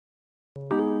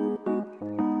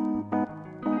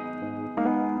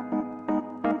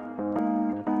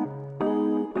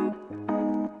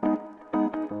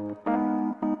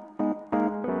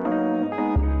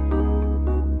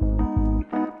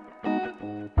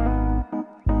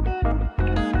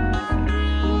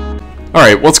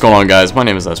Alright, what's going on, guys? My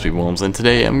name is SB Wilms, and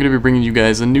today I'm going to be bringing you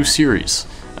guys a new series.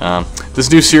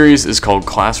 This new series is called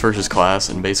Class vs. Class,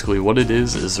 and basically what it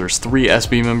is there's 3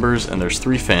 SB members and there's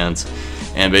 3 fans,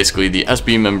 and basically the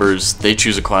SB members, they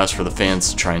choose a class for the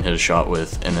fans to try and hit a shot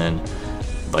with, and then,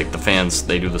 like, the fans,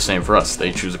 they do the same for us.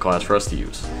 They choose a class for us to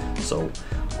use. So,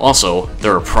 also,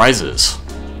 there are prizes,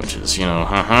 which is, you know,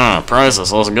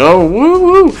 prizes, let's go,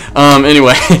 woo-woo!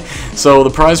 Anyway, so the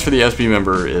prize for the SB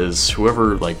member is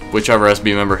whoever, like, whichever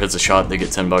SB member hits a shot, they get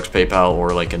 $10 PayPal,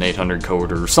 or like an 800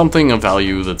 code, or something of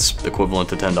value that's equivalent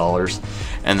to $10.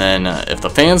 And then, if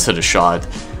the fans hit a shot,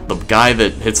 the guy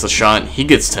that hits the shot, he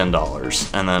gets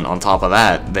 $10, and then on top of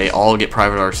that, they all get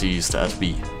private RCs to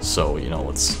SB. So, you know,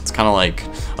 it's kind of like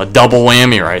a double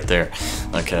whammy right there.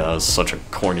 Okay, that was such a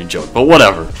corny joke, but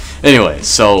whatever. Anyway,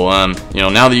 so, you know,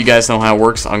 now that you guys know how it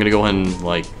works, I'm gonna go ahead and,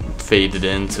 like, fade it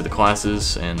into the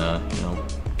classes and, you know,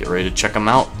 get ready to check them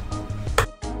out.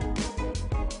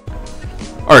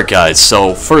 Alright guys,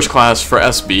 so first class for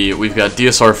SB, we've got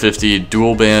DSR 50,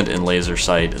 dual band, and laser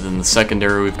sight. And then the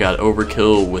secondary, we've got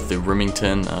Overkill with the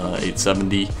Remington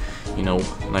 870, you know,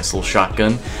 nice little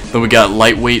shotgun. Then we got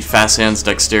lightweight, fast hands,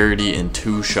 dexterity, and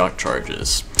 2 shock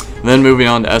charges. And then moving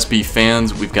on to SB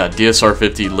fans, we've got DSR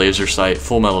 50, laser sight,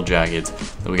 full metal jacket.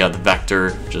 Then we got the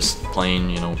Vector, just plain,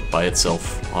 you know, by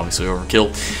itself, obviously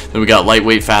Overkill. Then we got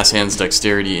lightweight, fast hands,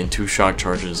 dexterity, and 2 shock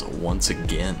charges once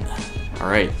again.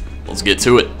 Alright. Let's get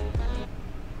to it.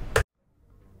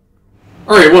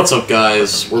 Alright, what's up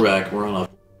guys? We're back. We're on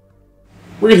up.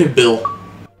 We're gonna hit Bill.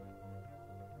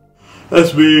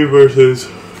 SB versus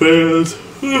fans.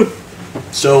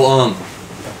 So,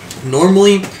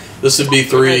 normally this would be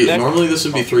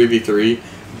 3v3,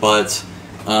 but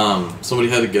somebody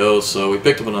had to go, so we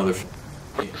picked up another.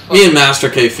 Me and Master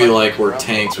K feel like we're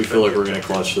tanks. We feel like we're gonna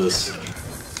clutch this.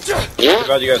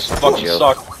 God, you guys fucking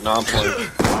suck. No, I'm playing.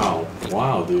 Wow.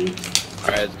 Wow, dude.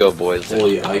 Alright, let's go, boys.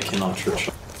 Holy, I cannot trick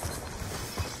shot.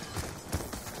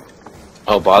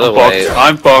 Oh, by the way,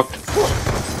 I'm fucked.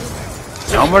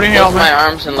 Somebody help me. My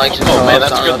arms and legs. Oh man,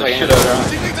 that's good. The shit out of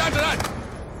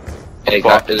Hey,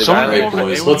 fuck. is it Alright,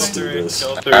 boys, let's do this.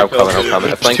 I'm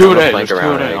coming. Flank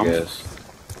around, I guess.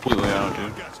 Completely out,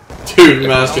 dude. Dude,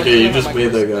 Master K, you just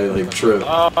made that guy, like, trip.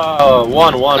 Oh,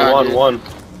 one.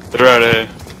 They're at A.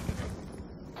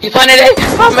 You find it?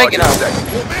 I'm making up.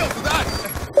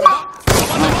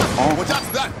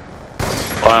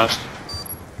 Blast.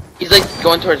 He's like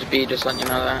going towards B, just letting you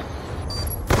know that.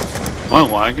 Am I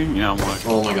lagging? Yeah, I'm lagging.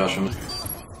 Oh my gosh, I'm...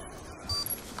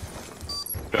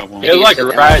 Got one. It's like a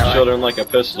riot shield and like a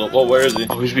pistol. Well, where is he?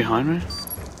 Oh, he's behind me?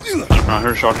 I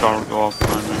heard a shot tower go off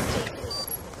behind me.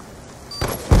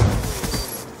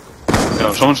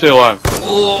 Yo, someone stay alive.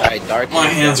 My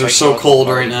hands are so cold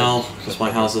right now because my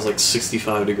house is like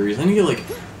 65 degrees. I need to, like,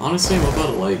 honestly, I'm about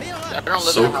to, like,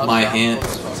 soak my hand.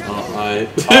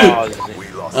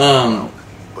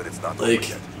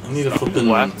 Like, I need to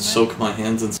flippin' soak my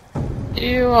hands in.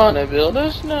 You wanna build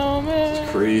a snowman? It's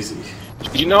crazy.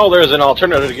 You know there's an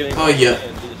alternative to getting. Oh yeah.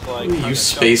 What are you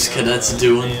space cadets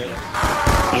doing?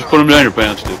 Just put them down your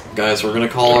pants, dude. Guys, we're gonna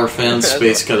call our fans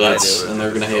Space Cadets, and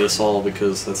they're gonna hate us all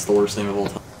because that's the worst name of all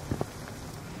time.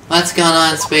 What's going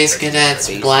on, Space Cadets?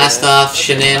 Blast off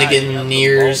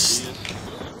shenaniganeers.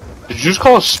 Did you just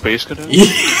call us Space Cadet? Yeah.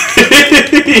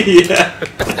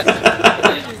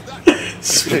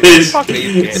 Space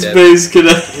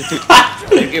Cadet.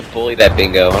 You get bullied at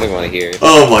bingo. I don't want to hear it.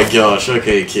 Oh my gosh.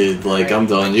 Okay, kid. Like, I'm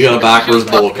done. You got a backwards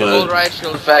bowl cut. Right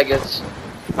shield faggots.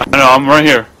 I know, I'm right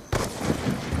here.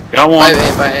 Got one.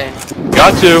 By A.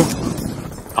 Got 2.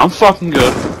 I'm fucking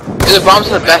good. Dude, the bomb's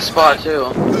in the best spot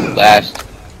too. Last.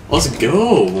 Let's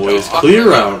go, boys.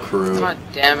 Clear out, crew. God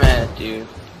damn it, dude.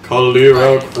 Clear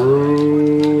out,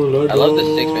 crew. I love the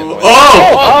 6-man boys.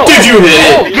 Oh! Did you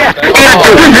hit it?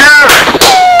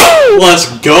 Let's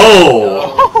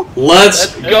go!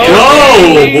 Let's go,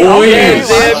 boys!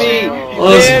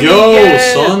 Let's go,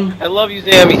 son! I love you,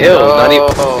 Sammy. Ew, not even.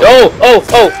 Oh!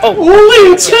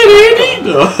 Holy, it's Andy!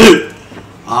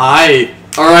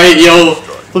 Alright, yo.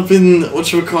 Flippin', what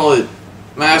should we call it?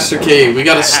 Master K, we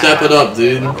gotta step it up,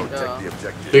 dude.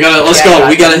 Let's go.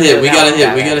 We gotta hit.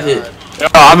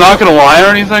 I'm not gonna lie or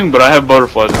anything, but I have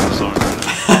butterflies in the stomach.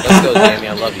 Let's go, Sammy.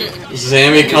 I love you.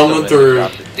 Sammy coming through.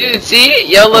 Dude, see?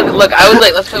 Yo, look, I was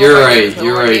like, let's play You're one right, game.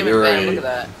 you're right. Look at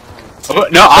that.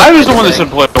 No, I was the one that said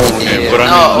play one game, but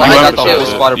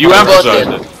I mean, you emphasized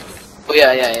it. Oh,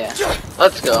 yeah.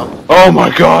 Let's go. Oh my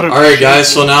god. Alright, guys,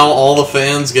 so now all the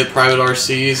fans get private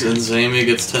RCs, and Sammy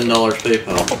gets $10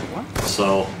 PayPal.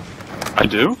 So... I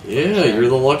do? Yeah, you're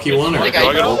the lucky winner.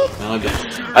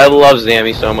 I love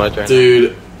Zammy so much right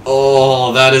Dude,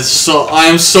 Oh, that is so... I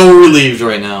am so relieved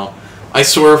right now. I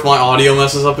swear if my audio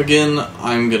messes up again,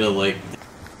 I'm gonna, like...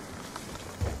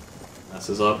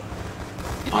 messes up.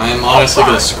 I'm honestly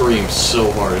gonna scream so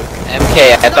hard.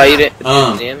 MK, I thought you didn't.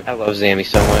 I love Zammy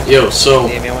so much. Yo, so...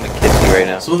 Zammy, I want to kiss you right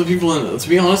now. Some of the people in... to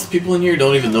be honest, the people in here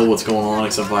don't even know what's going on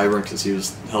except Vibrant, because he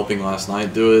was helping last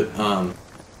night do it.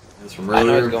 It's from earlier. I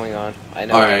know what's going on. I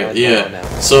know. Alright, yeah.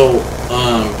 So,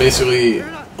 basically,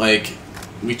 like...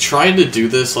 we tried to do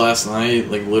this last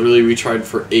night, like literally we tried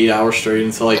for 8 hours straight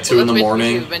until like 2 in the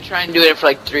morning. We've been trying to do it for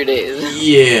like 3 days.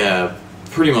 Yeah,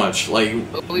 pretty much. Like,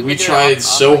 we tried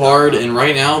so hard, and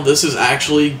right now this is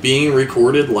actually being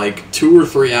recorded like 2 or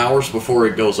 3 hours before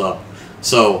it goes up.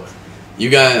 So, you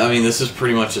guys, I mean, this is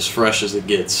pretty much as fresh as it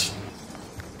gets.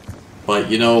 But,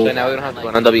 you know... So now we don't have to go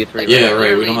on W3. Yeah,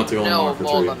 right, we don't have to go on for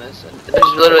 3. mold on this. There's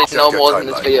literally no mold in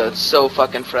this video, it's so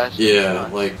fucking fresh. Yeah,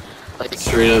 like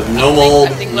straight up, no mold,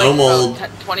 I think no mold,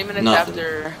 20 minutes nothing.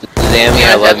 after... Zammy,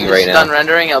 I love you right now. Done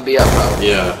rendering, I'll be up, bro.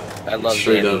 Yeah, I love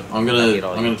straight Zammy. up. I'm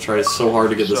gonna try so hard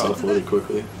to get this uploaded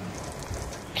quickly.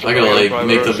 I gotta like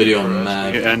make the video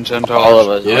mad. And $10. All of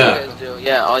us. Yeah. All you guys do.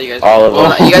 Yeah, all you guys All do. of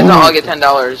Well, us. you guys don't all get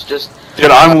 $10, just...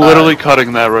 Dude, I'm literally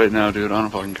cutting that right now, dude. I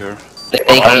don't fucking care.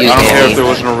 Thank I you, don't care if there Zammy.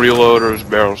 wasn't a reload or his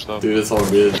barrel stuff. Dude, it's all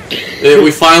good. We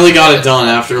finally got it done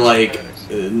after like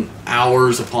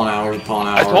hours upon hours upon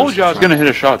hours. I told you I was gonna hit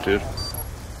a shot, dude.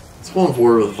 Let's go on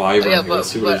board with Vibrant. Yeah, here.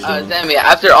 Let's but, see what he's doing. Zammy,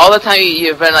 after all the time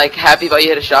you've been like happy about you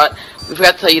hit a shot, we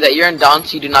forgot to tell you that you're in Dawn,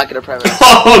 so you do not get a private.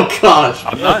 Oh gosh!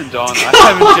 I'm not in Dawn. I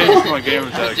haven't changed my gamer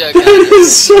tag. That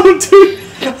is so dude.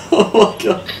 Oh my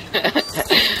god.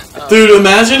 Dude,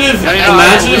 imagine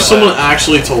if someone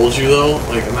actually told you though.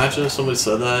 Like, imagine if somebody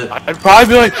said that. I'd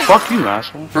probably be like, "Fuck you,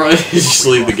 asshole." Probably just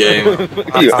leave the game.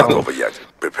 Not over yet.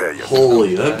 Prepare yourself.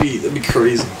 Holy, that'd be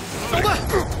crazy.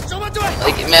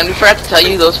 Like, man, we forgot to tell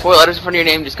you those 4 letters in front of your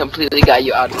name just completely got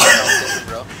you out of the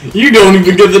bro. You don't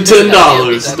even get the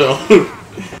 $10 though.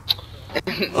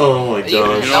 Oh my You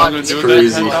know gosh, what I'm gonna it's do with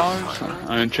crazy. that $10? I'm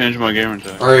gonna change my gamer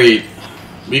tag. Alright,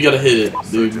 we gotta hit it,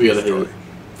 dude. We gotta hit it.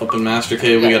 Up in Master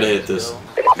K, we gotta hit this.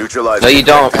 Neutralize. No, you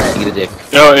don't. Eat a dick.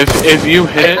 No, if you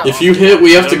hit, If you hit,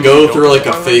 we have to go through like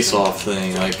a face-off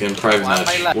thing, like in private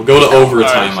match. We'll go to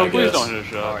overtime, I please don't guess. hit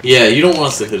a shot. Yeah, you don't want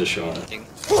us to hit a shot.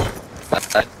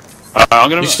 I'm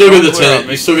gonna. You still get the clear out, 10.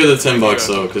 You still get the $10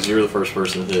 though, because you're the first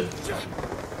person to hit.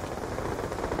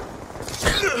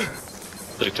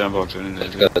 Take $10 in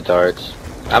Let's it. go to darts.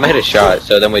 I'm gonna hit a shot,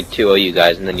 so then we 2-0 you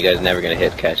guys, and then you guys are never gonna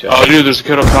hit catch up. Oh, dude, there's a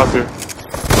kid up top here.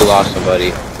 You lost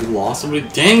somebody. We lost somebody.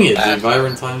 Dang it, dude!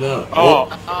 Vibrant timed out. Oh,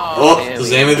 Oh,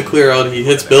 Zammy the clear out. He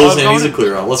hits Bill. Zammy's the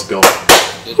clear out. Let's go.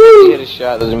 If you hit a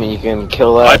shot, doesn't mean you can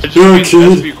kill I that. just mean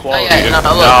kid. SP Oh, quality. yeah, if no,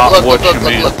 not look, what look, you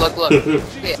look, mean. look, look, look, look.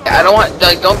 Yeah, I don't want,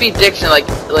 like, don't be dicks and like,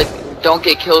 don't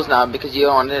get kills now because you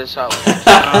don't want to hit a shot.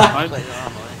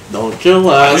 Don't kill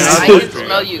us. I can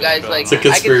smell you guys, like, It's a I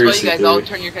can smell you conspiracy guys theory. all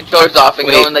turn your controllers off and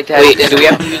go in like that. Wait, do we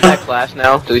have to use that class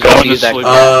now? Do we Go have to to use that sleep.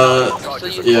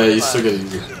 class? Yeah, you still gotta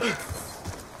use it.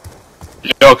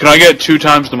 Yo, can I get 2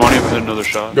 times the money if I hit another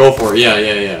shot? Go for it.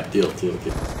 Yeah. Deal.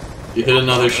 You hit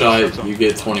another shot, you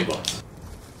get $20.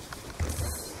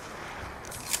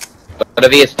 What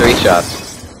if he hits 3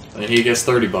 shots? And he gets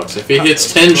 $30. If he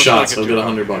hits 10 shots, he'll get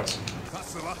 $100.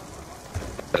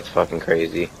 That's fucking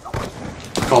crazy.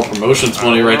 Call promotions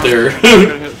money right there. I'm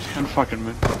gonna hit 10 fucking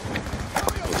minutes.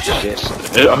 Shit.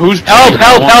 Who's Help!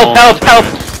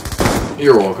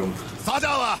 You're welcome.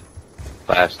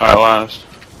 Last. Alright, last.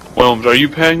 Wilms, are you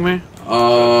paying me?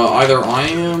 Either I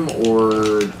am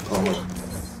or... Oh my...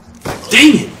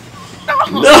 Dang it!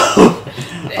 No!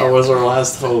 That was our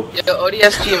last hope. Yo,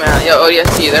 ODST, man. Yo,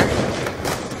 ODST, you there?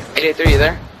 883, you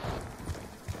there?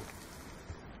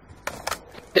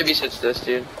 Kibby's hits this,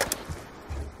 dude.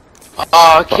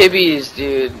 Oh, Kibby's,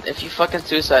 dude. If you fucking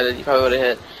suicided, you probably would've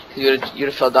hit. Cause you'd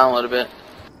have fell down a little bit.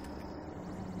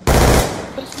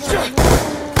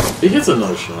 He hits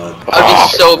another shot. I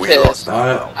would be so We pissed. lost.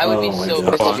 I would be oh my so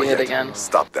God. pissed if you hit again.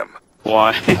 Stop them.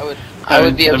 Why? I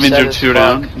would be That upset means you're as 2 fuck.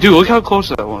 down. Dude, look how close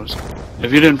that was.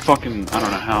 If you didn't fucking, I don't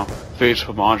know how, face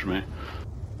homage me.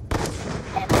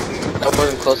 That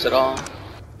wasn't close at all.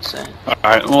 Insane.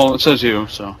 Alright, well, it says you,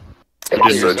 so. I didn't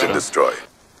use Search and that. destroy.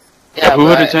 Yeah, Who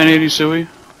but had a 1080 Sui?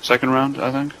 Second round,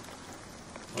 I think.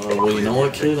 Well, you know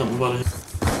what, kid? I'm about to hit...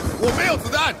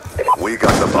 We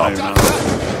got the I bomb. don't even know.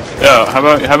 Yeah, how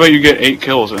about you get 8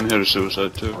 kills and hit a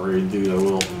suicide too? Alright, dude, I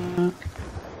will.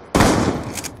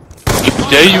 The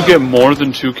day you get more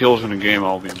than 2 kills in a game,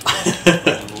 I'll be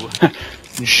impressed.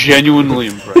 Genuinely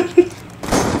impressed.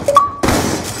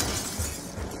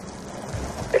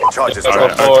 Charges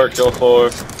Alright, are Kill 4.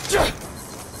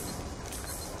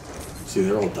 See,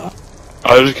 they're all dying.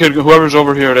 There's a kid, whoever's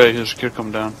over here today, there's a kid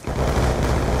coming down.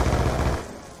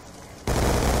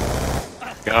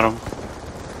 Got him.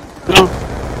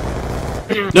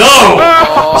 No!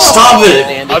 Stop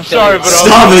it! I'm sorry, but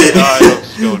Stop it!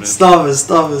 it! Stop it,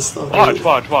 stop it, stop it.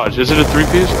 Watch. Is it a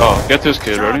 3-piece? Oh, get this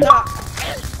kid, ready? What's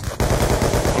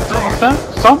that?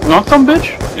 Stop, knock some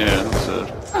bitch? Yeah, that's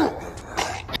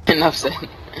it. Enough said.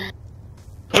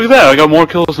 Look at that, I got more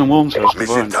kills than Wilms has Mission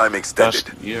combined. time extended.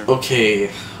 Best year. Okay.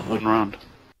 One round.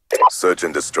 Search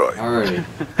and destroy. Alright.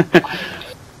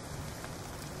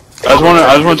 I just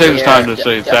want to take this time to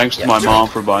say thanks to my mom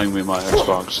for buying me my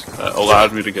Xbox. That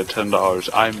allowed me to get $10.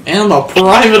 And a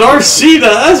private RC to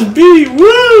SB!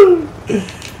 Woo!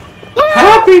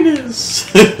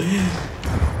 Happiness!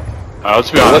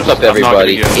 Let's be honest. What's up,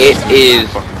 everybody? It is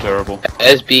fucking terrible.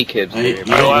 SB Kids. I don't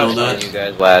know that. You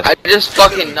guys last. I just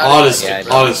fucking Honest, Yeah,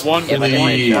 honest, One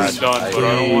please. done, but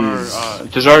I don't want to.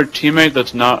 Does our teammate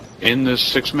that's not in this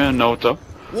 6-man know what's up?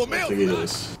 I think he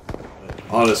does.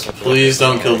 Honest, please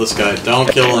don't kill this guy. Don't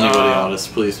kill anybody,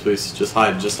 Honest. Please, please. Just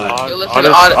hide, just hide.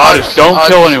 Honest, don't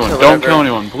kill anyone. Don't kill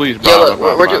anyone, please. Yeah, look,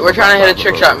 we're trying to hit a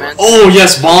trick shot, man. Oh,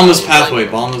 yes, bomb this pathway.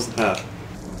 Bomb is the path.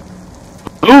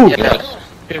 Ooh! Yes.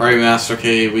 Alright, Master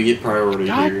K, we get priority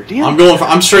God here. damn.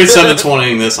 I'm straight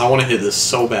 720ing this. I want to hit this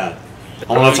so bad.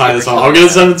 I want to tie this off. I'll get a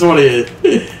 720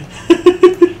 hit.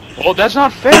 Well, that's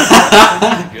not fair.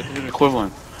 Get an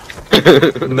equivalent.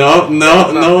 No,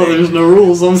 there's no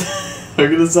rules. I'm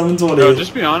gonna 720. No,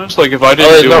 just be honest. Like if I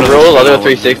didn't there's do no it, rules. I'll do a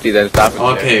 360 then. Stop it.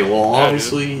 Okay, well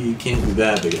obviously you can't do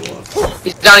that big of a luck.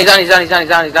 He's down.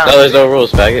 No, there's no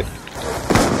rules, faggot.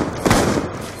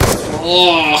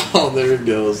 Oh, there it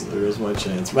goes. There's my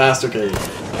chance. Master K.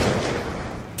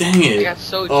 Dang I it. got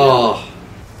so Oh.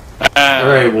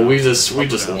 Alright, well we just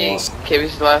lost.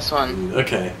 KB's the last one.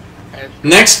 Okay.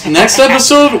 Next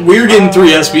episode, we're getting 3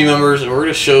 SB members, and we're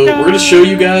gonna show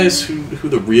you guys who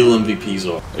the real MVPs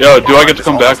are. Yo, do I get to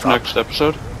come back for next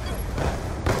episode?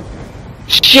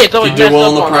 Shit! If you do well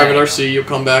in the private RC, you'll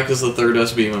come back as the 3rd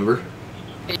SB member.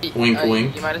 Wink,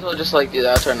 wink. You might as well just like do the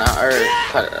outro now, or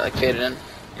cut it, like fade it in.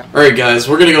 Alright guys,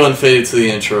 we're gonna go and fade it to the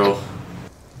intro.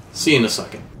 See you in a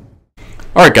second.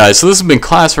 Alright guys, so this has been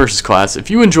Class vs. Class. If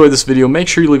you enjoyed this video, make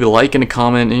sure you leave a like and a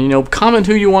comment, and comment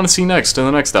who you want to see next in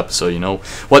the next episode,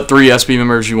 what 3 SB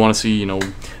members you want to see,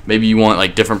 maybe you want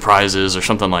like different prizes or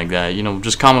something like that,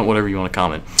 just comment whatever you want to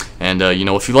comment. And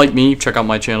if you like me, check out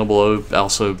my channel below.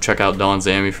 Also check out Don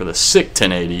Zammy for the sick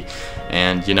 1080,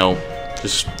 and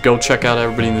just go check out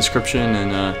everybody in the description,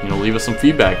 and leave us some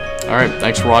feedback. Alright,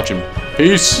 thanks for watching.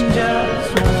 Peace.